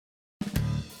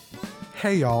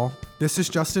Hey y'all, this is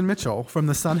Justin Mitchell from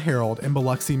the Sun Herald in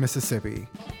Biloxi, Mississippi,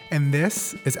 and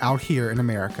this is Out Here in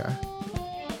America.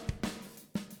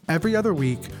 Every other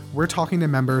week, we're talking to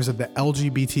members of the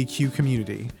LGBTQ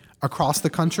community across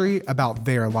the country about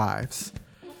their lives.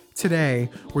 Today,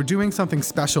 we're doing something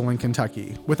special in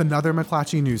Kentucky with another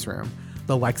McClatchy newsroom,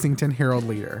 the Lexington Herald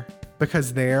Leader.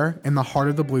 Because there, in the heart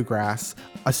of the bluegrass,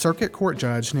 a circuit court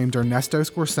judge named Ernesto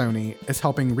Scorsoni is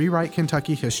helping rewrite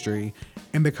Kentucky history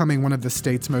and becoming one of the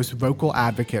state's most vocal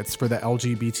advocates for the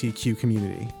LGBTQ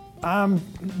community. I'm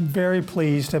very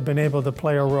pleased to have been able to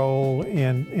play a role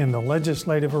in the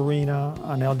legislative arena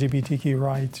on LGBTQ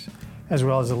rights, as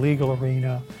well as the legal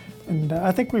arena. And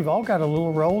I think we've all got a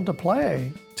little role to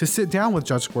play. To sit down with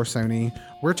Judge Scorsoni,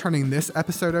 we're turning this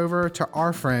episode over to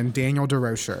our friend Daniel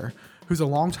DeRocher, who's a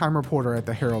longtime reporter at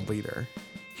the Herald Leader.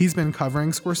 He's been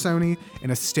covering Scorsoni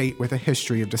in a state with a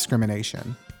history of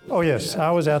discrimination. Oh yes,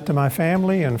 I was out to my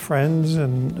family and friends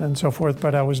and so forth,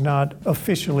 but I was not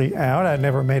officially out. I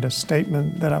never made a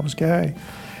statement that I was gay.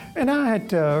 And I had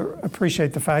to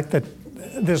appreciate the fact that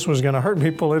this was going to hurt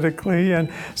me politically,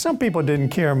 and some people didn't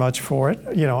care much for it.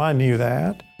 You know, I knew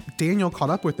that. Daniel caught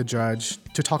up with the judge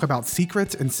to talk about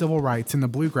secrets and civil rights in the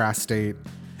bluegrass state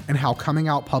and how coming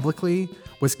out publicly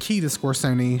was key to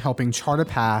Scorsoni helping chart a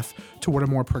path toward a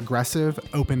more progressive,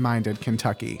 open-minded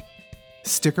Kentucky.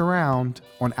 Stick around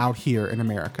on Out Here in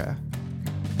America.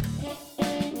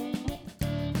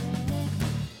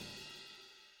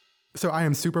 So I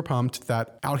am super pumped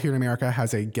that Out Here in America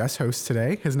has a guest host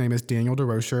today. His name is Daniel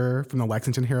DeRocher from the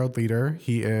Lexington Herald Leader.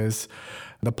 He is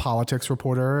the politics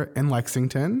reporter in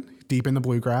Lexington, deep in the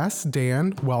bluegrass.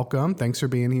 Dan, welcome. Thanks for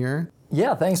being here.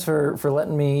 Yeah, thanks for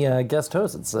letting me guest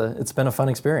host. It's been a fun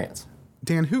experience.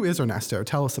 Dan, who is Ernesto?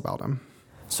 Tell us about him.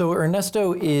 So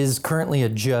Ernesto is currently a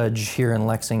judge here in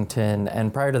Lexington,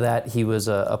 and prior to that, he was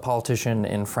a politician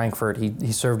in Frankfort.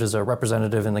 He served as a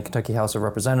representative in the Kentucky House of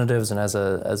Representatives and as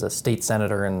a state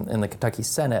senator in the Kentucky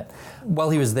Senate. While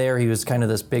he was there, he was kind of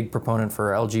this big proponent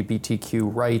for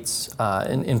LGBTQ rights.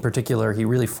 In particular, he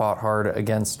really fought hard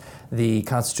against the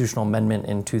constitutional amendment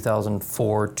in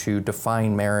 2004 to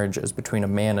define marriage as between a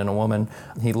man and a woman.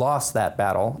 He lost that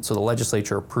battle, so the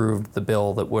legislature approved the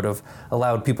bill that would have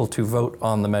allowed people to vote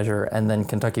on the measure, and then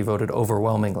Kentucky voted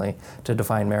overwhelmingly to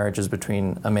define marriage as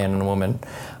between a man and a woman.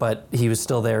 But he was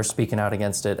still there speaking out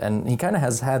against it, and he kind of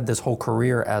has had this whole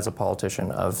career as a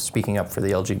politician of speaking up for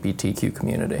the LGBTQ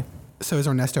community. So is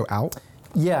Ernesto out?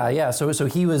 Yeah. So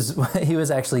he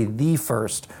was actually the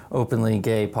first openly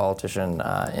gay politician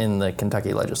in the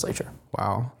Kentucky legislature.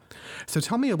 Wow. So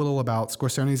tell me a little about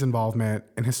Scorsoni's involvement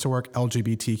in historic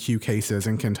LGBTQ cases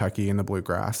in Kentucky in the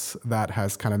bluegrass that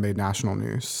has kind of made national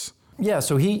news. Yeah,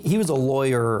 so he was a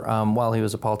lawyer while he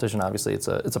was a politician. Obviously, it's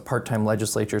a part-time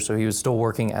legislature, so he was still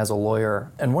working as a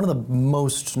lawyer. And one of the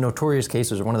most notorious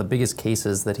cases, or one of the biggest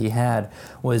cases that he had,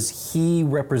 was he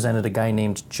represented a guy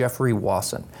named Jeffrey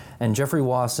Wasson. And Jeffrey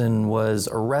Wasson was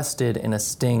arrested in a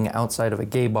sting outside of a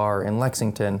gay bar in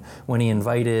Lexington when he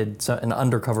invited an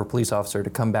undercover police officer to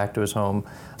come back to his home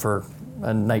for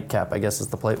a nightcap, I guess is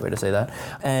the polite way to say that.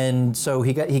 And so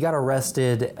he got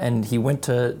arrested, and he went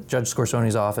to Judge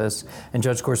Scorsoni's office, and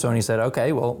Judge Scorsoni said,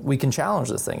 okay, well, we can challenge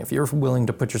this thing. If you're willing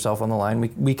to put yourself on the line,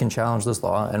 we can challenge this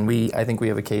law, and I think we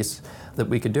have a case that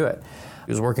we could do it.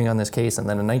 He was working on this case, and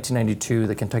then in 1992,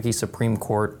 the Kentucky Supreme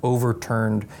Court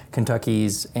overturned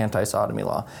Kentucky's anti-sodomy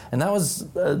law. And that was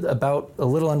about a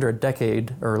little under a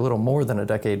decade, or a little more than a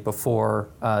decade before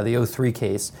the 2003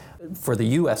 case for the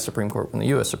U.S. Supreme Court, when the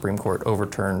U.S. Supreme Court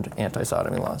overturned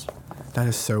anti-sodomy laws. That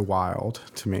is so wild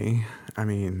to me. I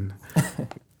mean,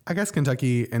 I guess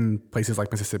Kentucky and places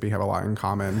like Mississippi have a lot in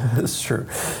common. That's true.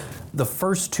 The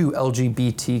first two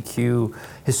LGBTQ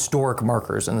historic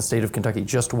markers in the state of Kentucky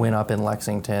just went up in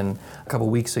Lexington a couple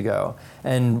weeks ago.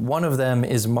 And one of them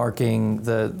is marking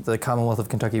the Commonwealth of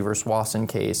Kentucky versus Wasson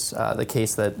case, the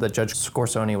case that Judge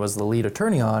Scorsoni was the lead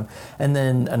attorney on. And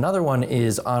then another one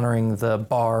is honoring the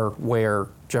bar where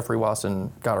Jeffrey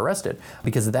Wasson got arrested,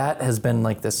 because that has been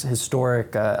like this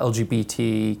historic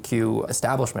LGBTQ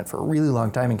establishment for a really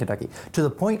long time in Kentucky, to the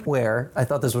point where I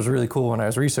thought this was really cool when I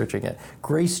was researching it.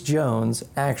 Grace Jones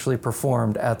actually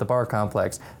performed at the bar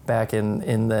complex back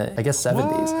in the, I guess,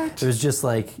 70s. What? It was just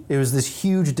like, it was this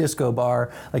huge disco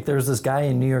bar. Like, there was this guy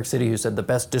in New York City who said the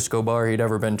best disco bar he'd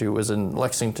ever been to was in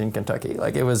Lexington, Kentucky.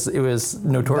 Like, it was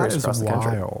notorious across the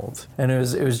country. Wild. And it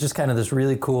was just kind of this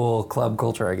really cool club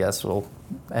culture, I guess. Well,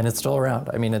 and it's still around.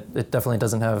 I mean, it definitely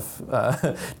doesn't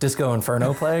have Disco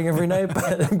Inferno playing every night,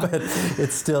 but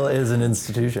it still is an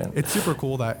institution. It's super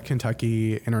cool that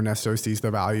Kentucky and Ernesto sees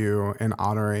the value in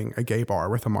honoring a gay bar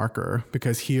with a marker,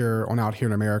 because out here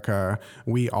in America,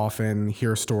 we often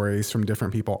hear stories from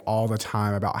different people all the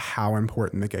time about how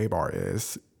important the gay bar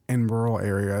is in rural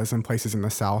areas and places in the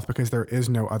South, because there is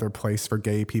no other place for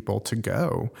gay people to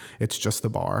go. It's just the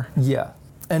bar. Yeah.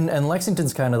 And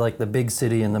Lexington's kind of like the big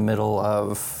city in the middle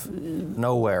of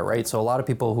nowhere, right? So a lot of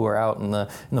people who are out in the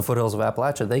foothills of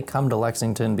Appalachia, they come to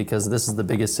Lexington because this is the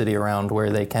biggest city around where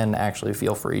they can actually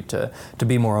feel free to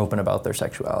be more open about their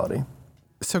sexuality.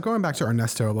 So going back to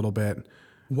Ernesto a little bit,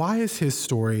 why is his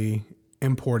story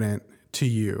important to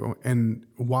you, and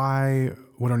why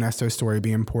would Ernesto's story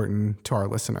be important to our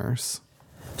listeners?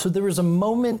 So there was a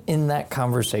moment in that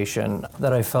conversation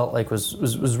that I felt like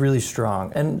was really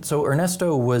strong. And so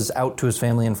Ernesto was out to his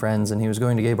family and friends, and he was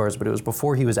going to gay bars, but it was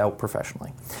before he was out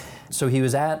professionally. So he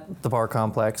was at the bar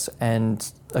complex,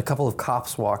 and a couple of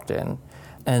cops walked in.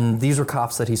 And these were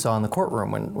cops that he saw in the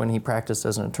courtroom when he practiced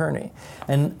as an attorney.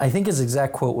 And I think his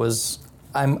exact quote was,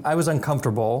 I was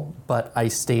uncomfortable, but I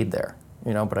stayed there,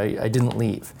 but I didn't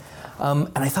leave. And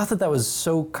I thought that was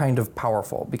so kind of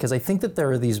powerful, because I think that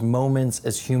there are these moments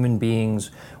as human beings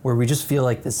where we just feel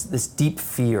like this deep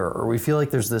fear, or we feel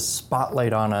like there's this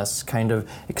spotlight on us kind of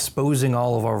exposing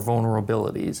all of our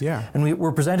vulnerabilities. Yeah. And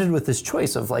we're presented with this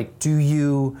choice of like, do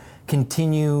you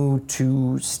continue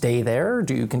to stay there?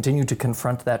 Do you continue to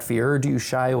confront that fear, or do you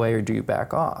shy away, or do you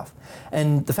back off?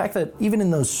 And the fact that even in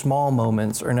those small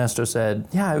moments, Ernesto said,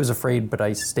 yeah, I was afraid, but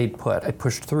I stayed put. I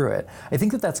pushed through it. I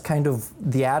think that that's kind of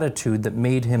the attitude that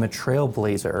made him a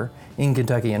trailblazer in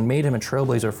Kentucky, and made him a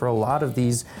trailblazer for a lot of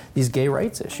these gay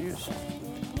rights issues.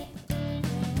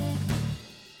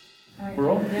 All right,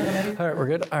 we're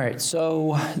good. All right,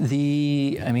 so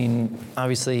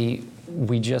obviously,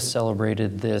 we just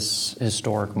celebrated this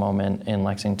historic moment in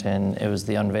Lexington. It was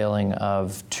the unveiling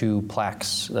of 2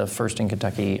 plaques, the first in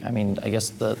Kentucky. I guess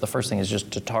the first thing is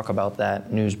just to talk about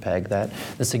that news peg, that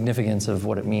the significance of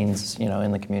what it means,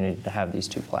 in the community to have these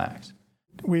 2 plaques.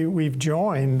 We've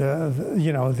joined,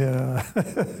 the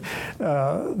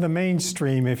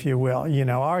mainstream, if you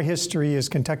will. Our history is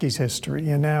Kentucky's history,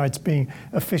 and now it's being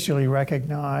officially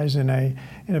recognized in a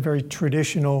very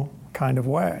traditional kind of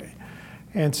way.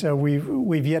 And so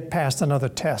we've yet passed another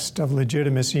test of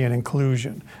legitimacy and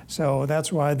inclusion. So that's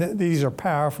why these are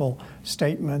powerful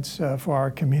statements for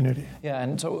our community. Yeah,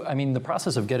 and so, the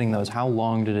process of getting those, how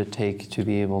long did it take to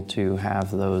be able to have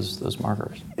those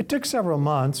markers? It took several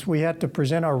months. We had to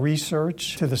present our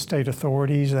research to the state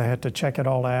authorities. They had to check it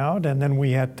all out, and then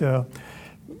we had to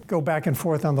go back and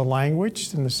forth on the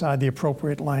language and decide the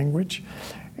appropriate language.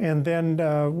 And then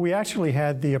we actually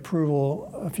had the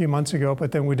approval a few months ago,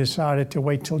 but then we decided to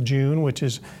wait till June, which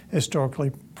is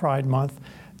historically Pride Month,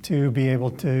 to be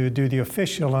able to do the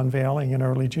official unveiling in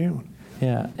early June.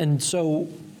 Yeah, and so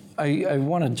I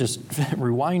want to just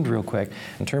rewind real quick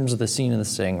in terms of the scene of the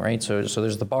Sting, right? So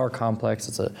there's the bar complex.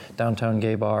 It's a downtown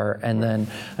gay bar, and then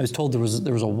I was told there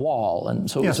was a wall,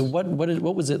 and so, yes. So what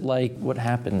was it like? What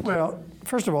happened? Well,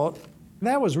 first of all,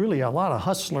 that was really a lot of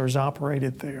hustlers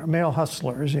operated there, male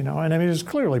hustlers, and it was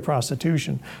clearly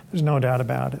prostitution. There's no doubt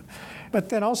about it. But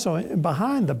then also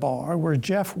behind the bar where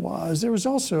Jeff was, there was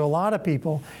also a lot of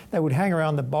people that would hang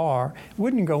around the bar,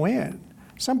 wouldn't go in.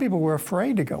 Some people were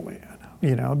afraid to go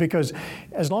in, because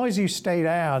as long as you stayed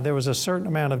out, there was a certain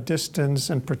amount of distance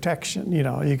and protection.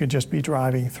 You could just be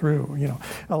driving through.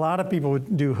 A lot of people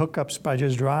would do hookups by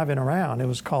just driving around. It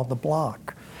was called the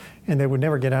block. And they would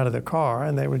never get out of the car,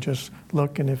 and they would just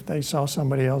look, and if they saw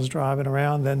somebody else driving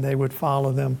around, then they would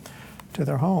follow them to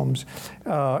their homes.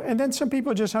 And then some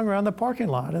people just hung around the parking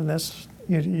lot, and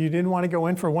you didn't want to go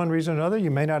in for one reason or another. You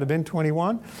may not have been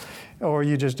 21, or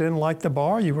you just didn't like the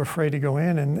bar. You were afraid to go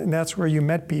in, and that's where you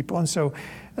met people. And so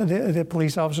the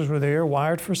police officers were there,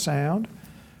 wired for sound,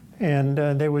 and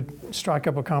they would strike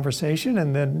up a conversation,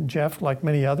 and then Jeff, like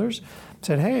many others,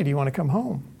 said, hey, do you want to come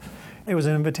home? It was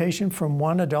an invitation from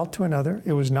one adult to another.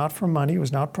 It was not for money. It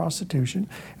was not prostitution.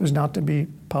 It was not to be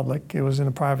public. It was in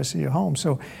the privacy of home.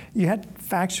 So you had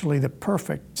factually the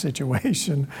perfect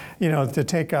situation, to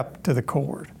take up to the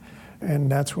court.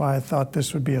 And that's why I thought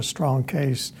this would be a strong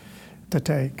case to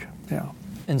take, yeah.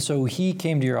 And so he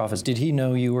came to your office. Did he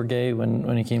know you were gay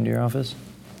when he came to your office?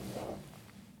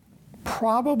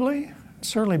 Probably.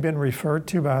 Certainly been referred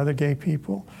to by other gay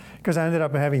people, because I ended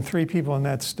up having 3 people in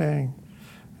that sting.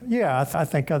 Yeah, I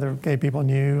think other gay people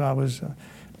knew I was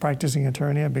practicing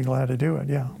attorney, I'd be glad to do it,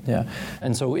 yeah. Yeah.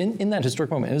 And so in that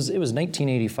historic moment, it was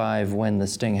 1985 when the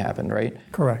sting happened, right?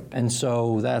 Correct. And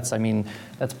so that's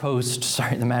post,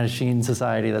 the Mattachine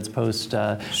Society, that's post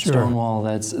Stonewall,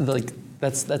 that's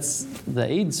the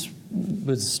AIDS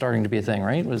was starting to be a thing,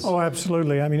 right? Oh,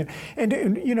 absolutely. I mean,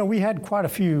 and we had quite a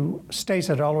few states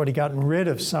that had already gotten rid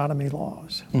of sodomy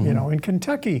laws. In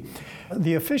Kentucky,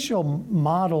 the official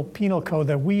model penal code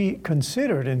that we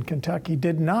considered in Kentucky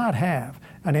did not have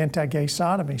an anti-gay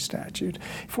sodomy statute.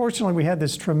 Fortunately, we had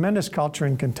this tremendous culture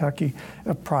in Kentucky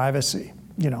of privacy,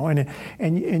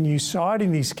 and you saw it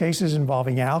in these cases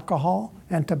involving alcohol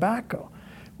and tobacco,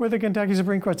 where the Kentucky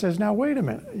Supreme Court says, now wait a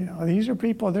minute, these are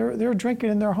people, they're drinking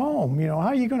in their home. How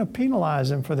are you going to penalize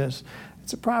them for this?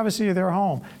 It's the privacy of their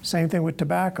home. Same thing with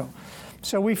tobacco.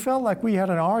 So we felt like we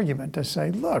had an argument to say,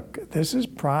 look, this is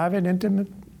private, intimate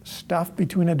stuff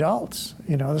between adults.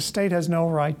 The state has no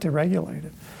right to regulate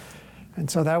it.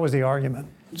 And so that was the argument.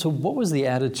 So what was the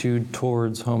attitude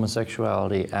towards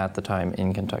homosexuality at the time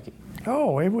in Kentucky?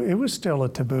 Oh, it was still a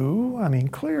taboo. I mean,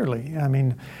 clearly. I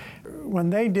mean,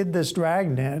 when they did this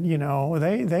dragnet,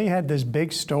 they had this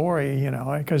big story,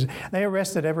 because they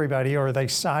arrested everybody or they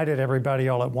cited everybody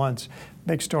all at once.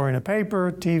 Big story in the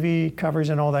paper, TV coverage,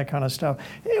 and all that kind of stuff.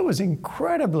 It was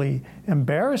incredibly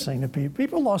embarrassing to people.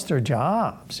 People lost their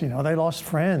jobs, they lost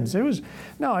friends. It was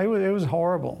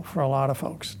horrible for a lot of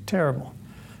folks, terrible.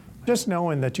 Just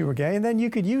knowing that you were gay, and then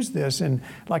you could use this in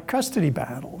like custody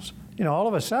battles. All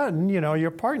of a sudden,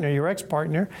 your partner, your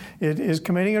ex-partner, is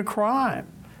committing a crime.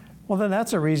 Well, then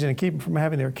that's a reason to keep them from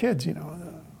having their kids,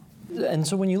 And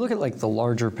so when you look at like the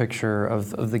larger picture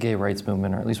of the gay rights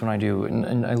movement, or at least when I do,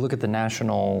 and I look at the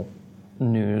national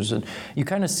news, and you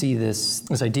kind of see this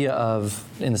idea of,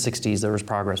 in the 60s, there was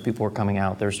progress. People were coming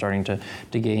out. They were starting to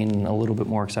gain a little bit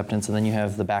more acceptance. And then you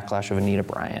have the backlash of Anita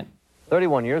Bryant.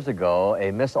 31 years ago,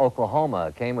 a Miss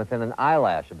Oklahoma came within an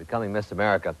eyelash of becoming Miss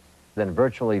America, then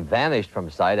virtually vanished from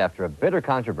sight after a bitter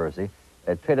controversy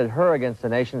that pitted her against the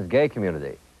nation's gay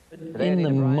community. In the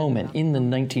moment, in the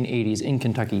 1980s in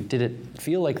Kentucky, did it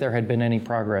feel like there had been any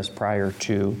progress prior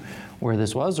to where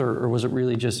this was, or was it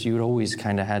really just you'd always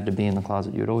kind of had to be in the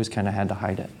closet, you'd always kind of had to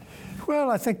hide it? Well,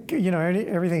 I think,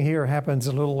 everything here happens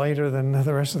a little later than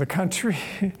the rest of the country.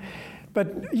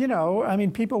 But,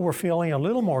 people were feeling a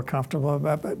little more comfortable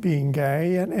about being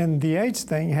gay, and the AIDS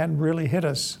thing hadn't really hit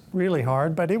us really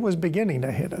hard, but it was beginning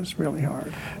to hit us really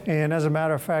hard. And as a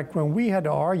matter of fact, when we had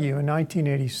to argue in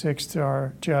 1986 to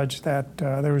our judge that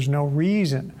there was no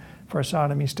reason for a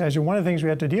sodomy statute, one of the things we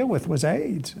had to deal with was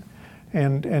AIDS.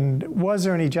 And was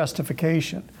there any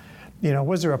justification?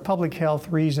 Was there a public health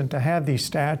reason to have these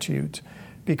statutes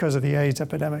because of the AIDS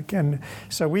epidemic? And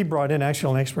so we brought in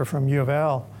actually an expert from U of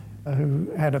L who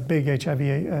had a big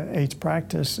HIV/AIDS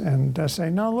practice and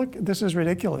say, no, look, this is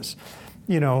ridiculous.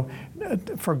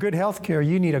 For good health care,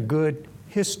 you need a good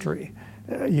history.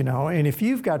 And if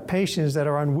you've got patients that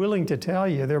are unwilling to tell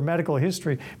you their medical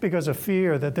history because of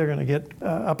fear that they're going to get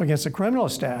up against a criminal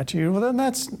statute, well, then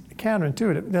that's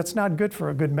counterintuitive. That's not good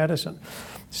for a good medicine.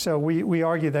 So we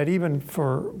argue that even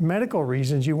for medical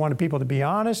reasons, you wanted people to be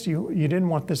honest. You didn't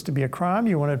want this to be a crime.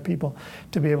 You wanted people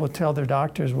to be able to tell their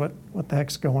doctors what the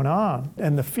heck's going on.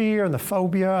 And the fear and the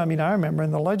phobia, I remember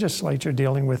in the legislature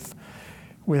dealing with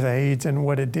AIDS and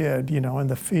what it did, and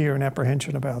the fear and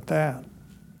apprehension about that.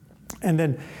 And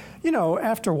then,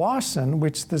 after Wasson,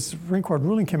 which the Supreme Court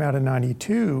ruling came out in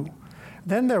 '92,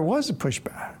 then there was a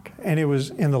pushback, and it was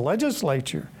in the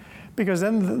legislature, because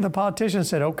then the politicians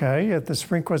said, okay, if the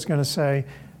Supreme Court's going to say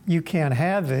you can't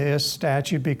have this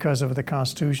statute because of the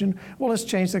Constitution, well, let's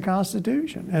change the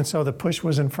Constitution. And so the push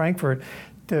was in Frankfurt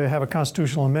to have a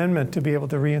constitutional amendment to be able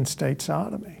to reinstate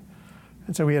sodomy.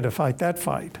 And so we had to fight that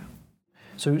fight.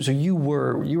 So you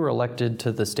were elected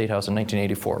to the State House in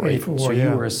 1984, right? 84, so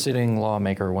yeah. You were a sitting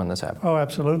lawmaker when this happened. Oh,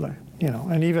 absolutely.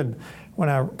 And even when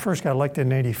I first got elected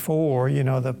in '84,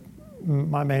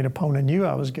 my main opponent knew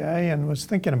I was gay and was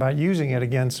thinking about using it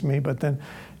against me, but then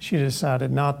she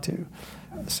decided not to.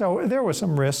 So there was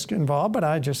some risk involved, but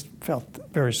I just felt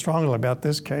very strongly about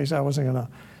this case. I wasn't going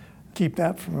to keep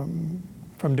that from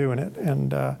doing it.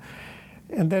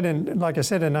 And then, like I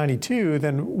said, in '92,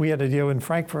 then we had to deal in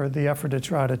Frankfurt the effort to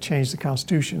try to change the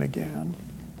Constitution again.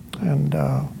 And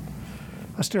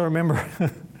I still remember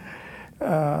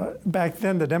back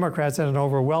then the Democrats had an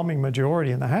overwhelming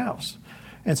majority in the House.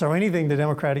 And so anything the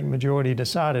Democratic majority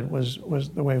decided was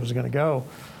the way it was going to go.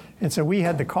 And so we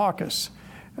had the caucus,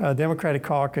 Democratic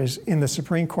caucus, in the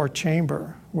Supreme Court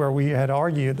chamber where we had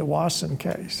argued the Wasson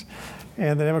case.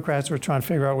 And the Democrats were trying to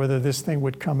figure out whether this thing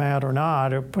would come out or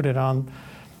not, or put it on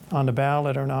the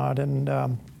ballot or not. And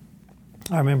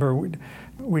I remember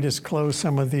we disclosed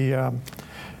some of the,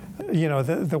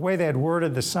 the way they had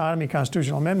worded the sodomy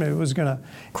constitutional amendment, it was going to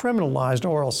criminalize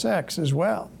oral sex as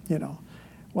well,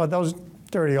 Well, those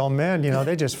dirty old men,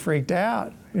 they just freaked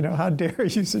out. How dare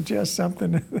you suggest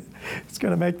something that's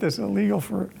going to make this illegal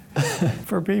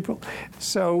for people?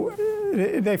 So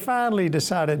they finally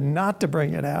decided not to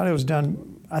bring it out. It was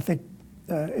done, I think,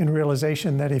 in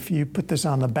realization that if you put this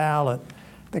on the ballot,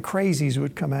 the crazies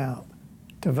would come out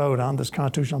to vote on this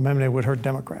constitutional amendment. It would hurt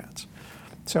Democrats.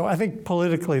 So I think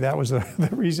politically that was the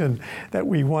reason that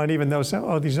we won, even though some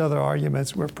of these other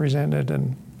arguments were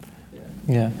presented.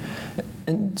 Yeah.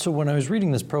 And so when I was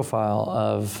reading this profile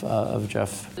of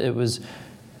Jeff, it was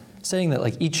saying that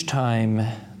like each time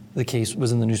the case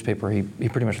was in the newspaper, he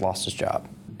pretty much lost his job.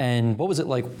 And what was it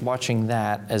like watching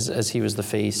that as he was the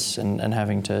face and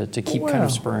having to keep kind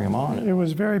of spurring him on? It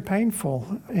was very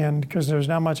painful, and because there's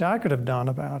not much I could have done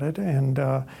about it. And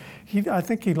I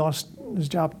think he lost his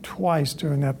job twice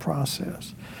during that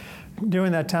process.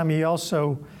 During that time, he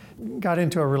also got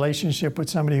into a relationship with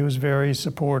somebody who was very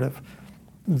supportive.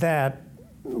 That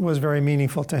was very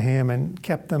meaningful to him and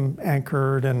kept them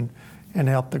anchored and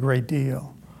helped a great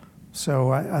deal.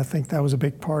 So I think that was a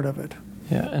big part of it.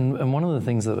 Yeah, and one of the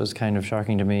things that was kind of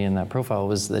shocking to me in that profile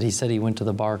was that he said he went to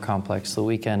the bar complex the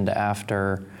weekend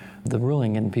after the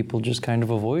ruling and people just kind of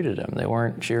avoided him. They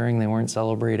weren't cheering, they weren't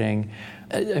celebrating.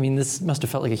 I mean, this must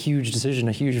have felt like a huge decision,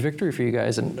 a huge victory for you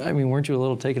guys. And I mean, weren't you a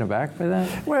little taken aback by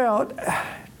that? Well,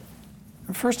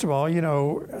 first of all,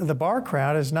 the bar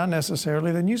crowd is not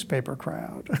necessarily the newspaper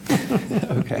crowd.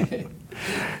 Okay.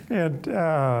 And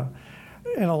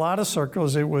in a lot of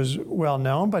circles, it was well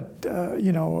known, but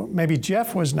maybe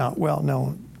Jeff was not well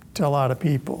known to a lot of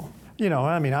people.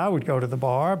 I would go to the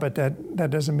bar, but that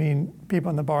doesn't mean people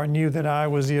in the bar knew that I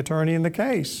was the attorney in the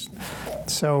case.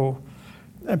 So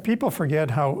people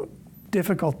forget how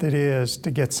difficult it is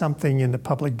to get something in the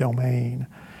public domain,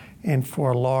 and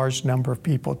for a large number of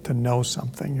people to know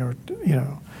something, or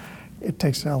it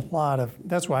takes a lot of,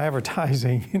 that's why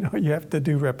advertising, you have to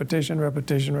do repetition.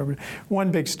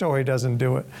 One big story doesn't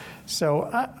do it. So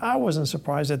I wasn't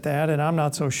surprised at that, and I'm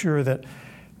not so sure that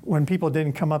when people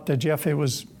didn't come up to Jeff, it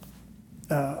was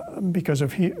because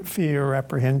of fear or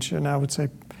apprehension. I would say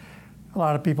a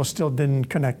lot of people still didn't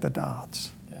connect the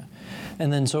dots.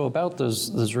 And then, so about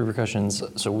those repercussions,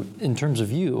 so in terms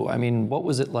of you, I mean, what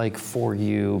was it like for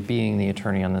you being the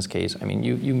attorney on this case? I mean,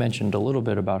 you mentioned a little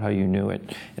bit about how you knew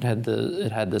it. It had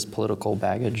this political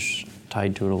baggage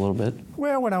tied to it a little bit.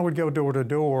 Well, when I would go door to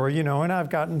door, and I've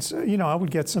gotten, I would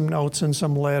get some notes and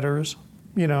some letters,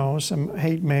 some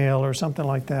hate mail or something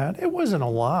like that. It wasn't a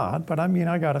lot, but I mean,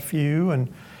 I got a few,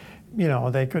 and,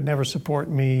 they could never support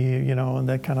me, and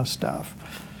that kind of stuff.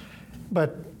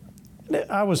 But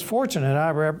I was fortunate.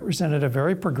 I represented a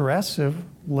very progressive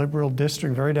liberal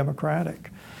district, very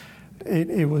democratic.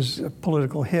 It was a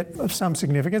political hit of some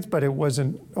significance, but it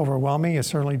wasn't overwhelming. It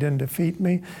certainly didn't defeat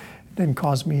me. It didn't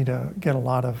cause me to get a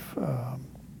lot of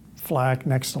flack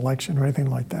next election or anything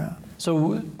like that.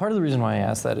 So part of the reason why I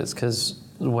asked that is because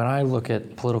when I look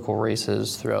at political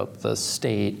races throughout the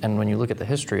state, and when you look at the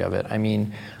history of it, I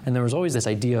mean, and there was always this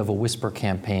idea of a whisper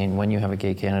campaign when you have a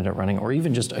gay candidate running, or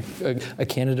even just a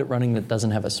candidate running that doesn't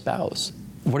have a spouse.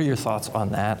 What are your thoughts on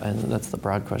that? And that's the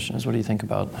broad question, is what do you think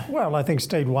about? Well, I think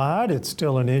statewide it's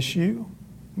still an issue.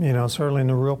 Certainly in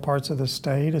the rural parts of the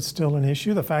state, it's still an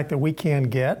issue. The fact that we can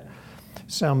get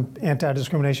some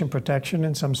anti-discrimination protection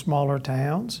in some smaller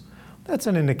towns, that's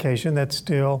an indication that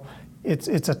still it's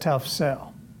a tough sell.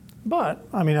 But,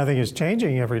 I think it's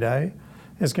changing every day.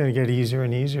 It's going to get easier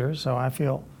and easier, so I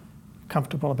feel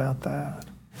comfortable about that.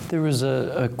 There was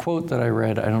a quote that I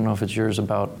read, I don't know if it's yours,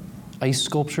 about ice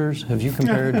sculptures. Have you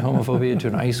compared homophobia to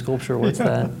an ice sculpture? What's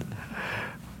that?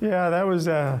 Yeah, that was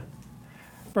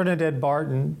Bernadette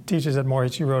Barton, teaches at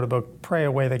Morehead. She wrote a book, Pray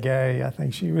Away the Gay. I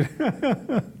think she would.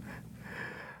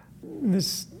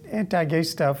 This anti-gay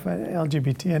stuff,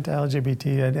 LGBT,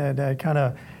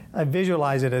 anti-LGBT, I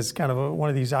visualize it as kind of one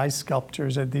of these ice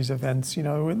sculptures at these events.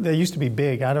 They used to be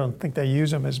big. I don't think they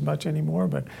use them as much anymore,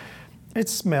 but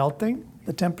it's melting.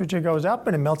 The temperature goes up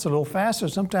and it melts a little faster.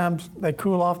 Sometimes they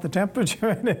cool off the temperature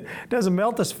and it doesn't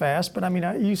melt as fast, but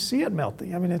you see it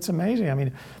melting. It's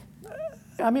amazing.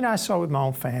 I saw it with my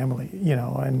own family,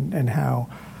 and how,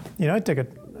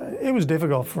 it was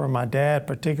difficult for my dad,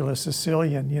 particularly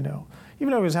Sicilian, even though he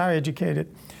was higher educated.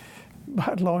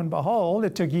 But lo and behold,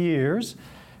 it took years.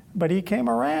 But he came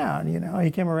around,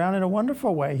 he came around in a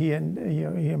wonderful way. He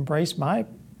embraced my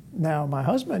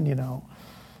husband,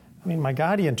 I mean, my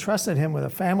God, he entrusted him with a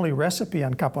family recipe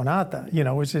on caponata,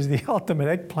 which is the ultimate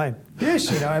eggplant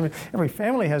dish. I mean, every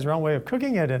family has their own way of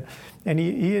cooking it, and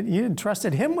he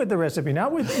entrusted him with the recipe,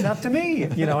 not to me.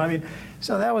 I mean,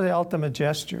 so that was the ultimate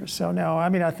gesture. So no, I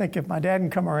mean, I think if my dad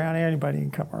can come around, anybody can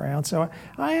come around. So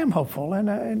I am hopeful,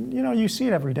 and you see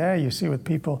it every day. You see it with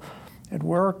people at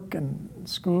work and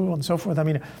school and so forth. I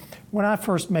mean, when I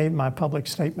first made my public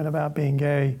statement about being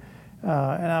gay,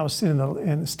 and I was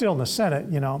sitting still in the Senate,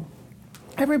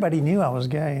 everybody knew I was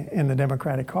gay in the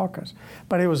Democratic caucus.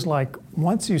 But it was like,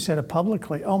 once you said it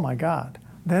publicly, oh my God,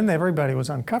 then everybody was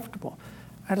uncomfortable.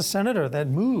 I had a senator that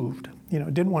moved,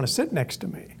 didn't want to sit next to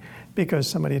me because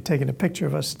somebody had taken a picture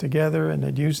of us together and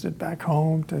had used it back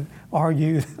home to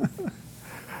argue.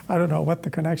 I don't know what the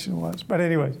connection was. But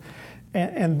anyways,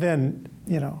 and then,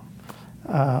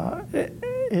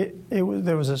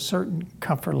 there was a certain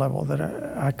comfort level that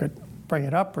I could bring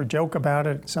it up or joke about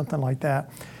it, something like that,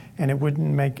 and it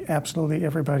wouldn't make absolutely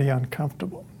everybody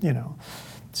uncomfortable,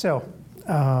 So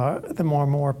the more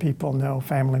and more people know,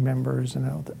 family members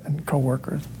and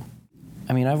coworkers.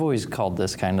 I mean, I've always called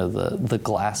this kind of the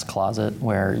glass closet,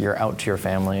 where you're out to your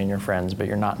family and your friends, but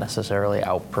you're not necessarily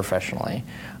out professionally.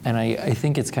 And I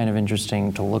think it's kind of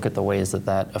interesting to look at the ways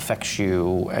that affects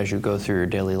you as you go through your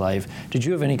daily life. Did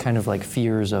you have any kind of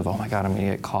fears of, oh my God, I'm going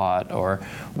to get caught, or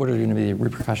what are going to be the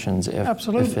repercussions if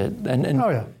Absolutely. And oh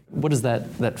yeah. What is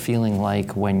that feeling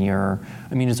like when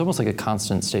it's almost like a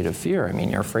constant state of fear. I mean,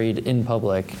 you're afraid in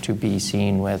public to be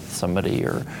seen with somebody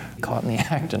or caught in the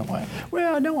act in a way.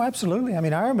 Well, no, absolutely. I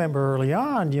mean, I remember early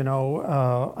on,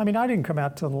 I didn't come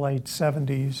out till the late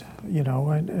 70s,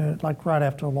 and like right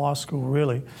after law school,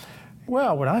 really.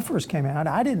 Well, when I first came out,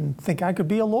 I didn't think I could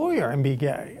be a lawyer and be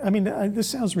gay. I mean, this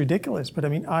sounds ridiculous, but I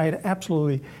mean, I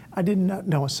did not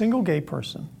know a single gay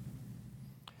person.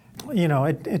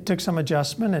 It took some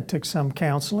adjustment, it took some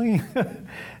counseling.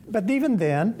 But even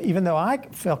then, even though I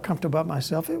felt comfortable about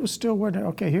myself, it was still weird.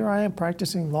 Okay, here I am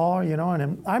practicing law,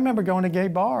 and I remember going to gay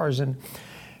bars and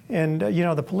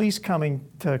the police coming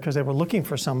because they were looking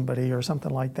for somebody or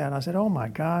something like that. And I said, oh my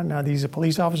God, now these are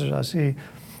police officers I see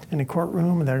in the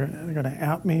courtroom and they're going to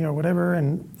out me or whatever.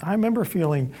 And I remember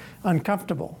feeling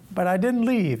uncomfortable, but I didn't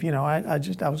leave. I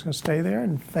was going to stay there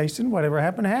and face it. Whatever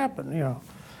happened, happened,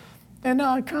 And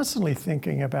I'm constantly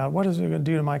thinking about what is it going to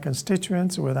do to my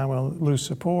constituents, whether I'm going to lose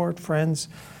support, friends.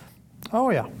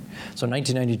 Oh, yeah. So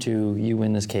 1992, you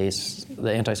win this case,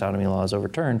 the anti-sodomy law is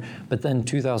overturned, but then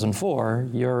 2004,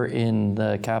 you're in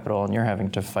the Capitol and you're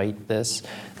having to fight this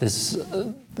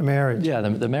the marriage. Yeah,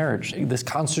 the marriage, this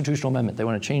constitutional amendment. They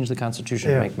want to change the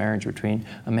Constitution to make marriage between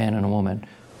a man and a woman.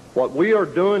 What we are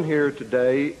doing here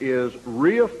today is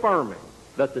reaffirming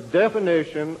that the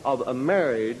definition of a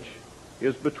marriage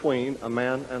is between a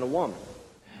man and a woman.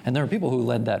 And there are people who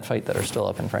led that fight that are still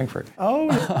up in Frankfurt.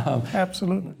 Oh,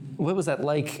 absolutely. What was that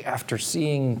like after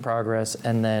seeing progress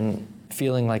and then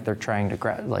feeling like they're trying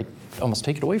to almost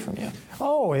take it away from you?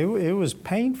 Oh, it was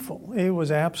painful. It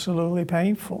was absolutely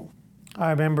painful.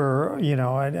 I remember,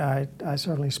 I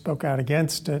certainly spoke out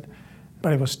against it,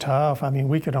 but it was tough. I mean,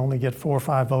 we could only get 4 or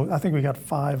 5 votes. I think we got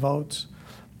 5 votes.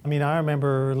 I mean, I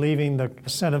remember leaving the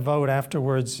Senate vote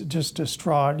afterwards just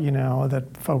distraught,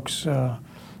 that folks,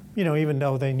 even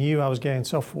though they knew I was gay and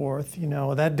so forth,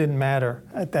 that didn't matter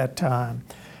at that time.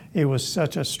 It was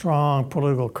such a strong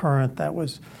political current that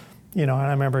was, and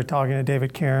I remember talking to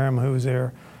David Karam, who was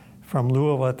there from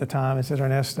Louisville at the time. I said,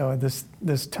 Ernesto,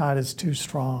 this tide is too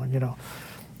strong,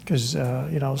 because,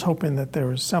 I was hoping that there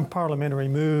was some parliamentary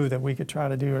move that we could try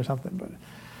to do or something, but,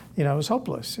 it was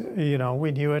hopeless.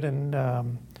 We knew it, and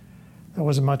there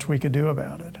wasn't much we could do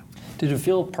about it. Did it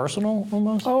feel personal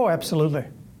almost? Oh, absolutely.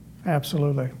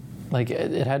 Absolutely. Like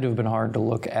it had to have been hard to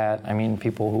look at,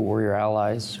 people who were your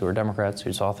allies, who were Democrats,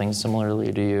 who saw things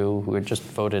similarly to you, who had just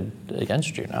voted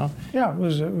against you, no? Yeah, it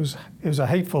was a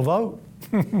hateful vote.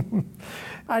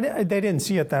 They didn't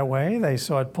see it that way. They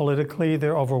saw it politically.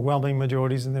 They're overwhelming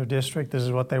majorities in their district. This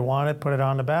is what they wanted, put it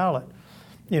on the ballot.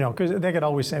 Because they could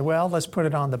always say, well, let's put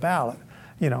it on the ballot.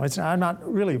 I'm not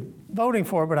really voting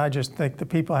for it, but I just think the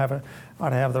people ought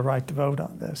to have the right to vote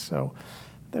on this. So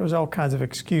there was all kinds of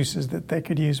excuses that they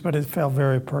could use, but it felt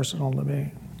very personal to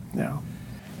me. Yeah.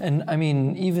 And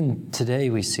even today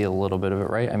we see a little bit of it,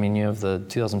 right? You have the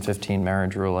 2015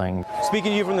 marriage ruling.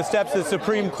 Speaking to you from the steps of the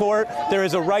Supreme Court, there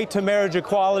is a right to marriage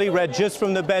equality, read just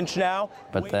from the bench now.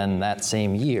 But then that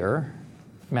same year,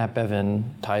 Matt Bevin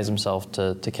ties himself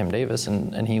to Kim Davis,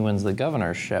 and he wins the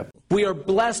governorship. We are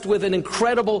blessed with an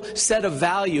incredible set of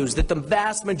values that the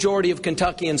vast majority of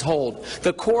Kentuckians hold,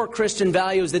 the core Christian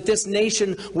values that this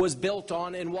nation was built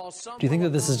on. And while some Do you think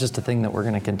that this is just a thing that we're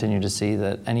going to continue to see,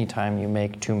 that anytime you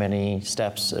make too many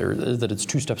steps, or that it's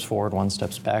 2 steps forward, 1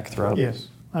 steps back throughout? Yes.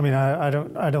 I mean, I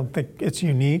don't think it's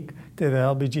unique to the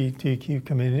LGBTQ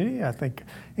community. I think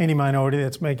any minority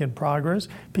that's making progress,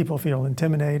 people feel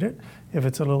intimidated. If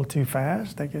it's a little too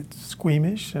fast, they get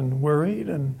squeamish and worried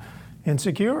and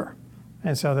insecure.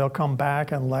 And so they'll come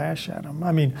back and lash at them.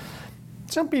 I mean,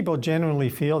 some people genuinely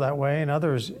feel that way, and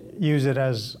others use it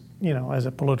as, as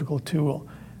a political tool.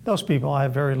 Those people I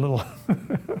have very little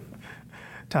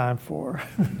time for.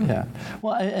 Yeah.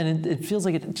 Well, and it feels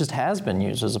like it just has been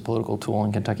used as a political tool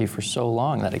in Kentucky for so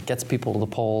long that it gets people to the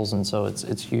polls, and so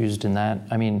it's used in that.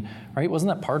 I mean, right? Wasn't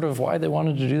that part of why they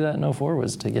wanted to do that in 2004,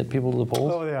 was to get people to the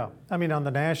polls? Oh, yeah. I mean, on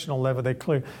the national level,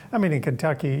 in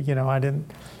Kentucky,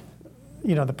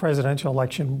 the presidential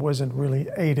election wasn't really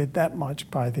aided that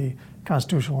much by the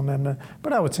constitutional amendment.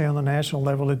 But I would say on the national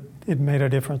level, it made a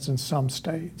difference in some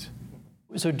states.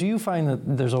 So do you find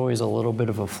that there's always a little bit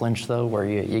of a flinch, though, where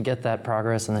you get that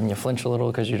progress and then you flinch a little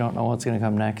because you don't know what's going to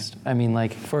come next? I mean,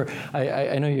 like,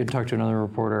 I know you had talked to another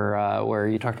reporter where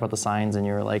you talked about the signs and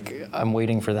you were like, I'm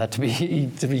waiting for that to be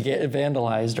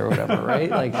vandalized or whatever, right?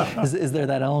 Like, is there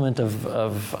that element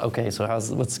of okay, so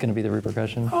what's going to be the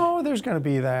repercussion? Oh, there's going to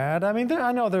be that. I mean,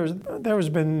 I know there's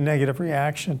been negative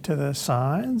reaction to the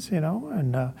signs,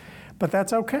 but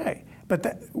that's okay.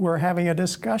 But we're having a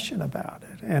discussion about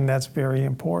it, and that's very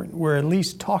important. We're at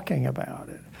least talking about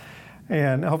it,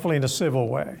 and hopefully in a civil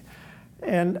way.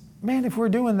 And man, if we're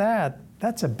doing that,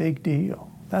 that's a big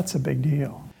deal. That's a big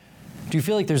deal. Do you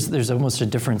feel like there's almost a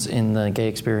difference in the gay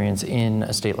experience in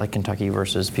a state like Kentucky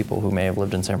versus people who may have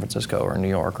lived in San Francisco or New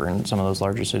York or in some of those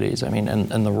larger cities? I mean,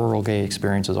 and the rural gay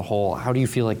experience as a whole, how do you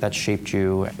feel like that shaped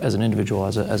you as an individual,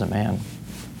 as a man?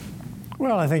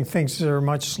 Well, I think things are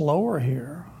much slower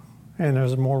here. And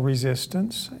there's more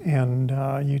resistance, and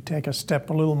you take a step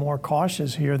a little more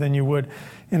cautious here than you would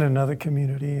in another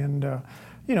community. And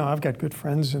I've got good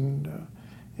friends in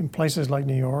places like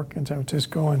New York and San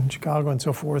Francisco and Chicago and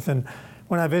so forth. And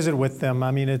when I visit with them,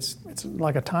 I mean, it's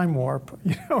like a time warp,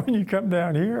 when you come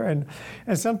down here, and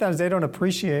sometimes they don't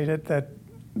appreciate it that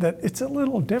it's a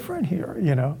little different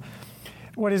here.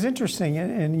 What is interesting,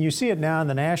 and you see it now on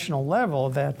the national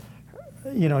level, that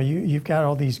you've got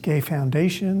all these gay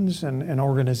foundations and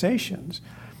organizations,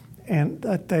 and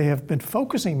that they have been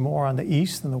focusing more on the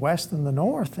East and the West and the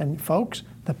North. And folks,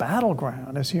 the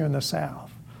battleground is here in the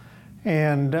South.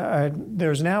 And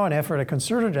there's now an effort, a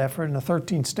concerted effort in the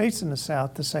 13 states in the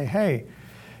South to say, hey,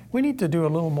 we need to do a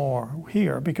little more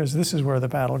here because this is where the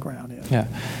battleground is. Yeah,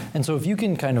 and so if you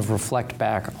can kind of reflect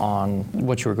back on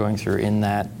what you were going through in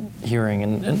that hearing,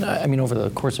 and I mean over the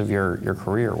course of your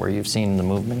career where you've seen the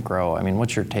movement grow, I mean,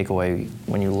 what's your takeaway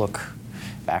when you look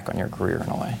back on your career in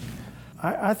a way?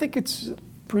 I think it's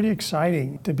pretty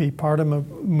exciting to be part of a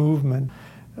movement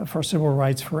for civil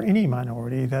rights for any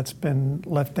minority that's been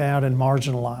left out and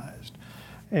marginalized.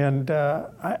 And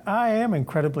I am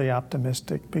incredibly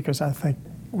optimistic because I think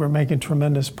we're making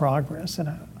tremendous progress,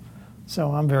 and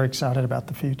so I'm very excited about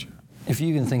the future. If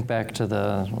you can think back to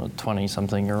the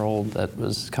 20-something-year-old that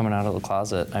was coming out of the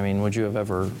closet, I mean, would you have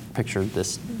ever pictured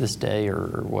this day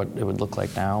or what it would look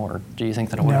like now, or do you think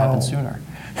that it would happen sooner?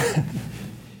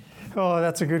 Oh,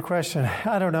 that's a good question.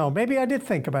 I don't know. Maybe I did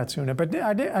think about sooner, but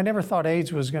I never thought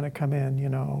AIDS was going to come in.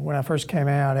 When I first came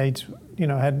out, AIDS,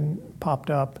 hadn't popped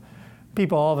up.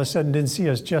 People all of a sudden didn't see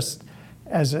us just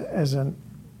as an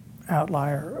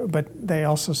outlier, but they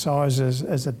also saw us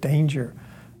as a danger.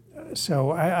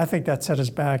 So I think that set us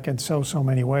back in so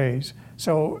many ways.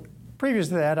 So previous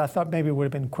to that, I thought maybe it would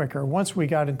have been quicker. Once we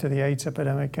got into the AIDS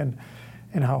epidemic and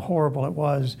how horrible it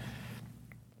was,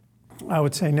 I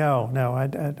would say no,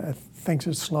 I think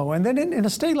it's slow. And then in a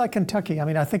state like Kentucky, I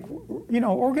mean, I think,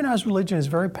 organized religion is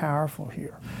very powerful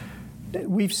here.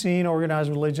 We've seen organized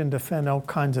religion defend all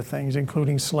kinds of things,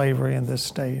 including slavery in this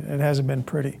state. It hasn't been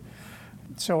pretty.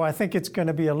 So I think it's going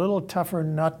to be a little tougher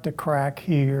nut to crack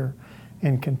here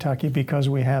in Kentucky because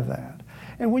we have that.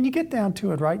 And when you get down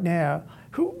to it right now,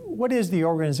 what is the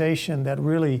organization that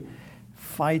really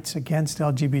fights against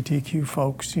LGBTQ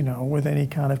folks, with any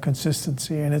kind of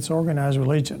consistency? And it's organized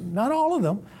religion. Not all of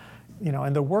them,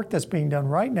 and the work that's being done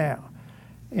right now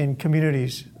in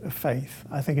communities of faith,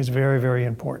 I think is very, very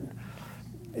important.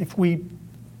 If we,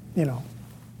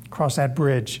 cross that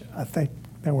bridge, I think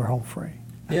then we're home free.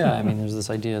 Yeah, I mean, there's this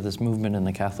idea, this movement in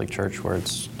the Catholic Church where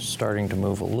it's starting to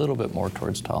move a little bit more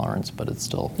towards tolerance, but it's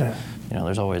still,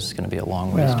 there's always going to be a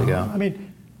long ways to go. I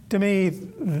mean, to me,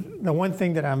 the one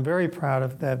thing that I'm very proud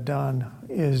of that I've done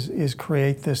is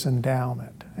create this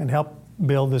endowment and help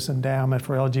build this endowment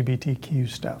for LGBTQ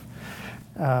stuff.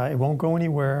 It won't go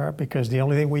anywhere because the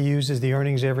only thing we use is the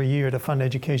earnings every year to fund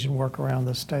education work around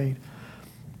the state.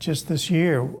 Just this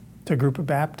year, to a group of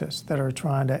Baptists that are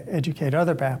trying to educate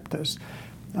other Baptists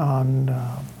on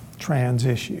trans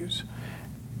issues.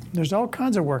 There's all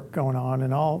kinds of work going on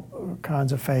in all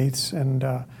kinds of faiths, and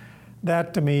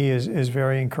that to me is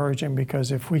very encouraging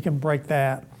because if we can break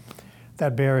that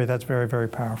barrier, that's very, very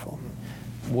powerful.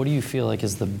 What do you feel like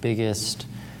is the biggest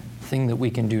thing that we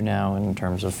can do now in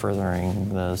terms of furthering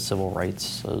the civil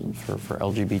rights for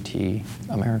LGBT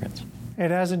Americans? It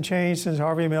hasn't changed since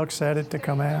Harvey Milk said it to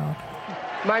come out.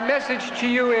 My message to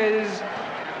you is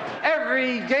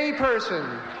every gay person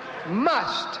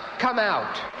must come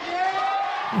out.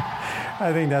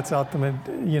 I think that's ultimate,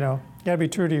 you gotta be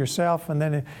true to yourself, and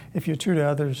then if you're true to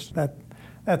others,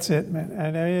 that's it, man.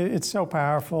 And it's so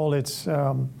powerful, it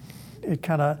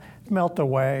kind of melt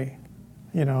away,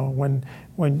 when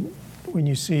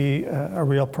you see a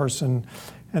real person,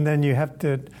 and then you have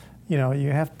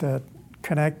to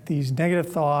connect these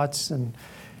negative thoughts and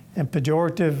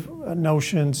pejorative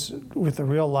notions with a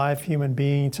real life human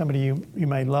being, somebody you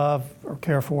may love or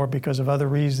care for because of other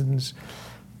reasons.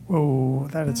 Oh,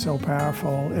 that is so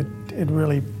powerful. It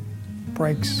really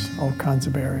breaks all kinds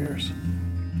of barriers.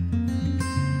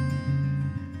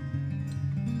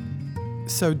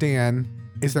 So Dan,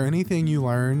 is there anything you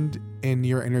learned in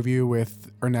your interview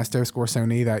with Ernesto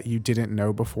Scorsone that you didn't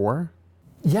know before?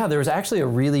 Yeah, there was actually a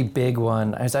really big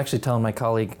one. I was actually telling my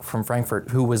colleague from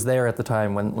Frankfurt who was there at the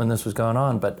time when this was going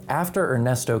on, but after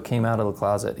Ernesto came out of the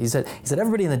closet, he said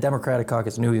everybody in the Democratic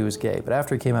caucus knew he was gay, but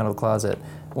after he came out of the closet,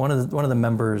 one of the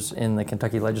members in the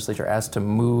Kentucky legislature asked to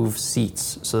move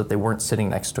seats so that they weren't sitting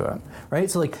next to him, right?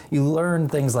 So you learn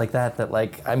things like that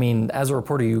as a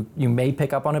reporter you may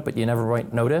pick up on it, but you never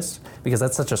might notice because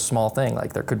that's such a small thing.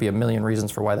 Like there could be a million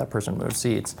reasons for why that person moved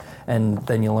seats, and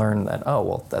then you learn that, oh,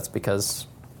 well, that's because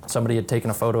somebody had taken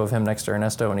a photo of him next to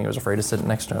Ernesto and he was afraid to sit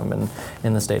next to him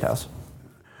in the State House.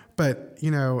 But,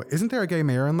 isn't there a gay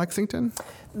mayor in Lexington?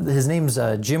 His name's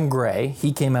Jim Gray.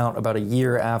 He came out about a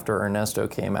year after Ernesto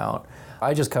came out.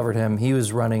 I just covered him. He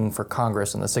was running for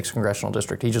Congress in the 6th Congressional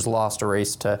District. He just lost a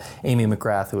race to Amy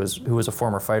McGrath, who was a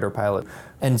former fighter pilot.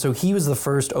 And so he was the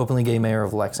first openly gay mayor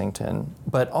of Lexington.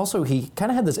 But also he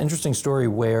kind of had this interesting story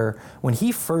where when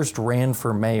he first ran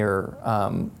for mayor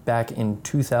back in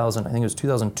 2000, I think it was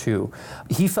 2002,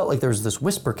 he felt like there was this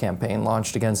whisper campaign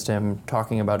launched against him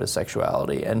talking about his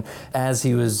sexuality. And as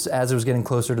it was getting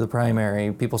closer to the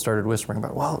primary, people started whispering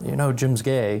about, well, Jim's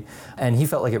gay. And he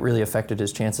felt like it really affected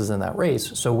his chances in that race.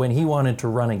 So when he wanted to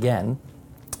run again,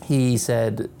 he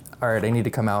said, all right, I need to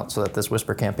come out so that this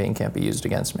whisper campaign can't be used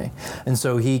against me. And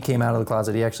so he came out of the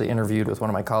closet. He actually interviewed with one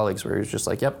of my colleagues where he was just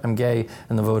like, yep, I'm gay,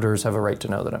 and the voters have a right to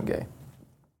know that I'm gay.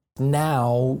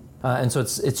 Now, and so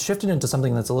it's shifted into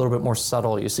something that's a little bit more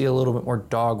subtle. You see a little bit more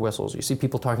dog whistles. You see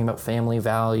people talking about family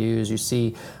values. You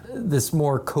see this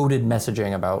more coded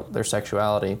messaging about their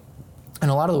sexuality. And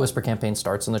a lot of the whisper campaign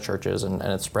starts in the churches and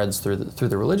it spreads through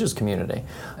the religious community.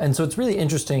 And so it's really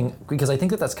interesting because I think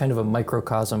that that's kind of a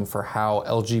microcosm for how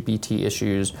LGBT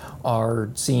issues are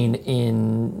seen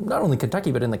in not only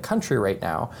Kentucky, but in the country right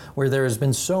now, where there has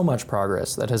been so much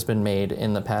progress that has been made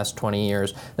in the past 20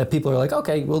 years that people are like,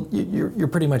 okay, well, you're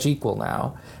pretty much equal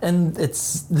now. And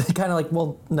it's kind of like,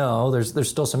 well, no, there's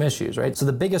still some issues, right? So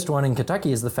the biggest one in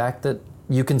Kentucky is the fact that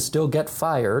you can still get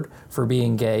fired for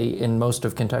being gay in most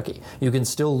of Kentucky. You can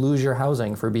still lose your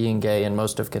housing for being gay in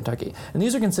most of Kentucky. And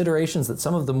these are considerations that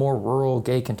some of the more rural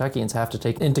gay Kentuckians have to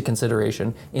take into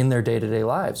consideration in their day-to-day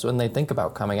lives when they think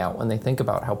about coming out, when they think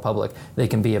about how public they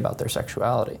can be about their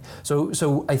sexuality.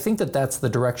 So I think that that's the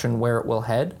direction where it will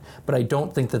head, but I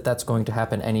don't think that that's going to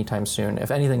happen anytime soon.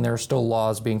 If anything, there are still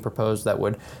laws being proposed that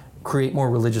would create more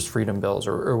religious freedom bills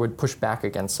or would push back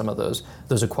against some of those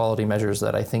equality measures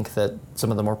that I think that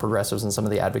some of the more progressives and some of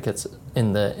the advocates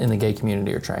in the gay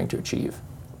community are trying to achieve.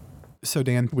 So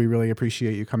Dan, we really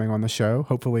appreciate you coming on the show.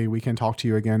 Hopefully we can talk to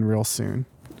you again real soon.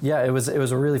 Yeah, it was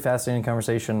a really fascinating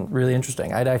conversation, really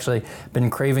interesting. I'd actually been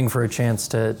craving for a chance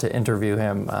to interview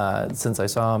him since I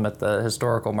saw him at the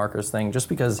historical markers thing, just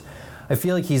because I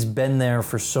feel like he's been there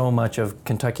for so much of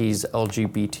Kentucky's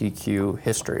LGBTQ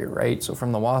history, right? So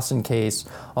from the Wasson case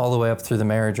all the way up through the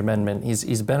marriage amendment,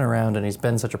 he's been around and he's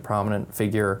been such a prominent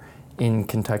figure in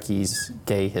Kentucky's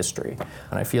gay history.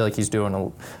 And I feel like he's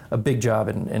doing a big job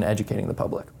in educating the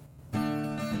public.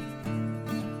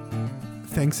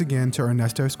 Thanks again to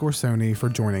Ernesto Scorsoni for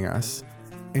joining us,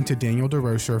 and to Daniel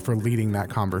DeRocher for leading that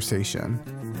conversation.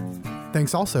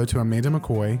 Thanks also to Amanda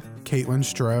McCoy, Caitlin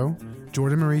Stroh,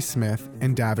 Jordan Marie Smith,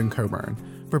 and Davin Coburn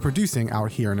for producing Out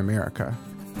Here in America.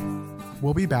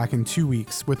 We'll be back in 2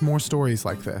 weeks with more stories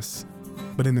like this.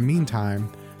 But in the meantime,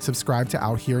 subscribe to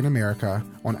Out Here in America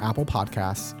on Apple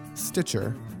Podcasts,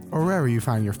 Stitcher, or wherever you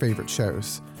find your favorite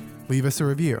shows. Leave us a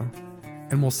review,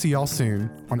 and we'll see y'all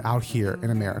soon on Out Here in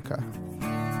America.